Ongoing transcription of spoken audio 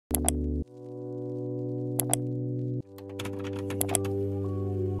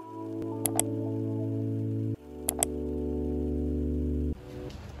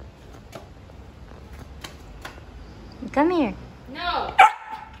Come here. No.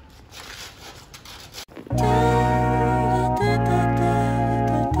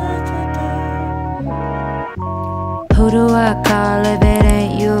 Who do I call if it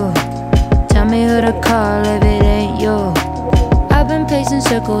ain't you? Tell me who to call if it ain't you. I've been pacing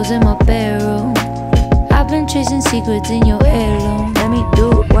circles in my bedroom. I've been chasing secrets in your heirloom. Let me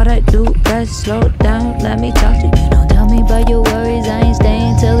do what I do best. Slow down, let me talk to you. Don't tell me about your worries, I ain't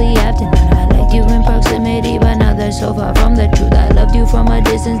staying till the afternoon. I liked you in proximity, but now that's so far from the truth. I loved you from a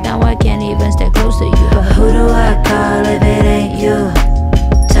distance, now I can't even stay close to you. But who do I call if it ain't you?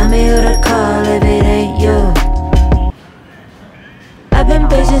 Tell me who to call if it ain't you. I've been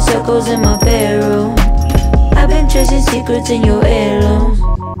pacing circles in my bedroom. I've been chasing secrets in your heirloom.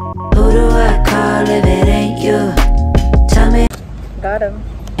 Who do I call if it ain't you? Tell me. Got him.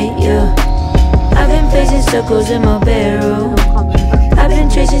 Ain't you. I've been pacing circles in my bedroom. I've been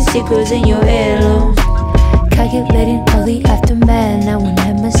chasing secrets in your heirloom. Calculating all the aftermath. Now when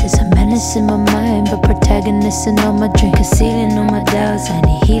nemesis, a menace in my mind, but protagonist in all my dreams, concealing all my doubts. I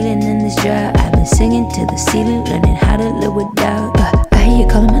need healing in this drought. I've been singing to the ceiling, learning how to live with doubt. But I hear you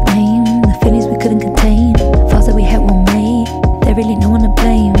calling my name, the feelings we couldn't contain, flaws that we had were made. There really no one to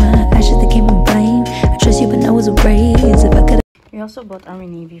blame. My ashes that came from blame. I trust you, but now was a raise. If I could. We also bought our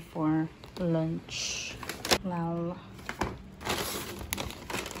navy for lunch. Wow.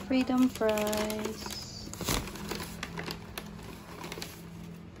 Freedom fries.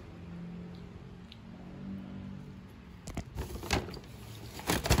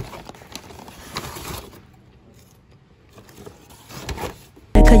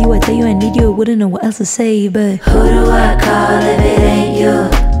 I tell you I need you, I wouldn't know what else to say. But who do I call if it ain't you?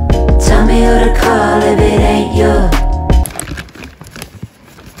 Tell me who to call if it ain't you.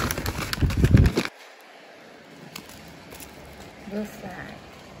 This side.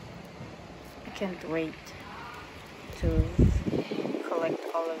 I can't wait to collect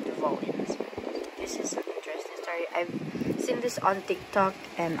all of the volumes. This is an interesting story. I've seen this on TikTok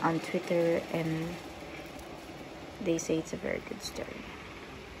and on Twitter, and they say it's a very good story.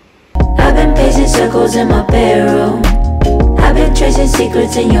 I've been pacing circles in my bedroom. I've been tracing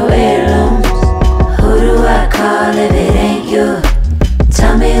secrets in your heirlooms. Who do I call if it ain't you?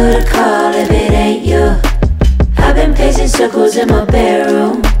 Tell me who to call if it ain't you. I've been pacing circles in my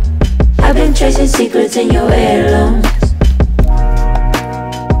bedroom. I've been tracing secrets in your heirlooms.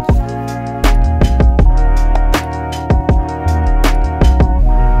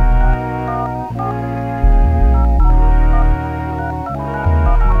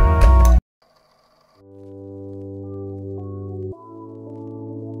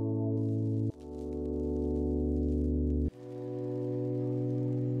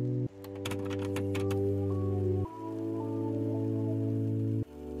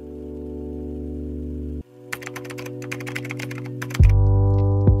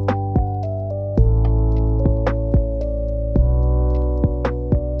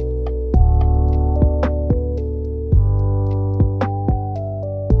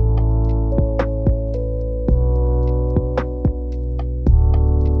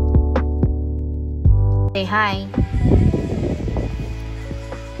 Say hi.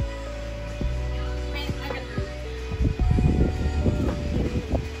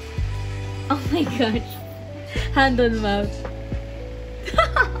 Oh my gosh. Hand on mouth.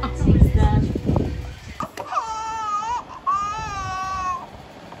 What's that?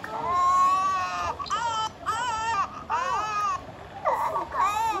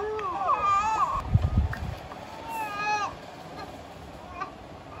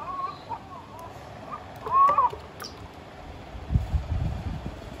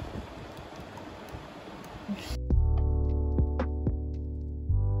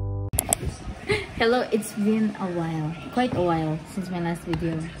 Hello, it's been a while, quite a while since my last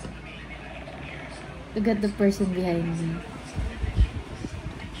video. Look at the person behind me.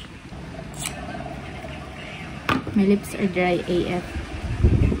 My lips are dry AF.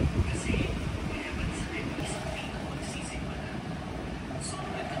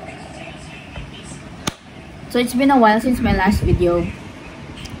 So it's been a while since my last video.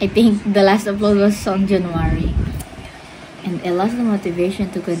 I think the last upload was on January. And I lost the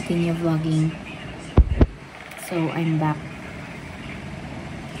motivation to continue vlogging. So I'm back.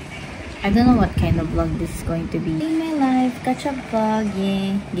 I don't know what kind of vlog this is going to be. In my life, catch up vlog,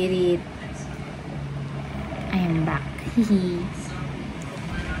 yeah, get it. I am back.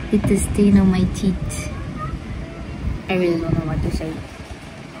 It's the stain on my teeth. I really don't know what to say.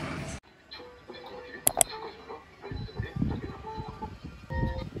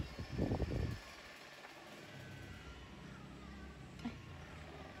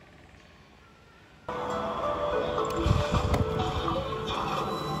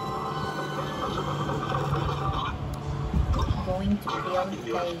 to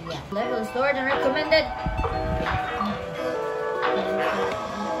feel 𝐿𝐴. Level is lower than recommended.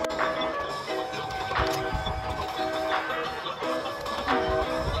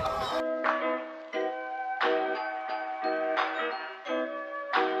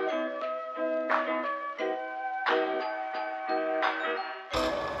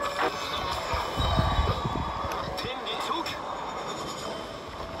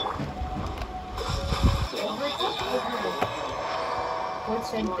 Word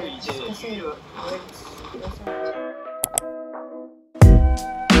sentence kasi words.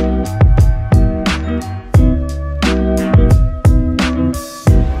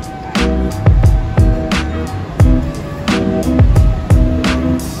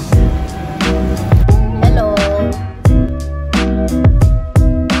 Hello.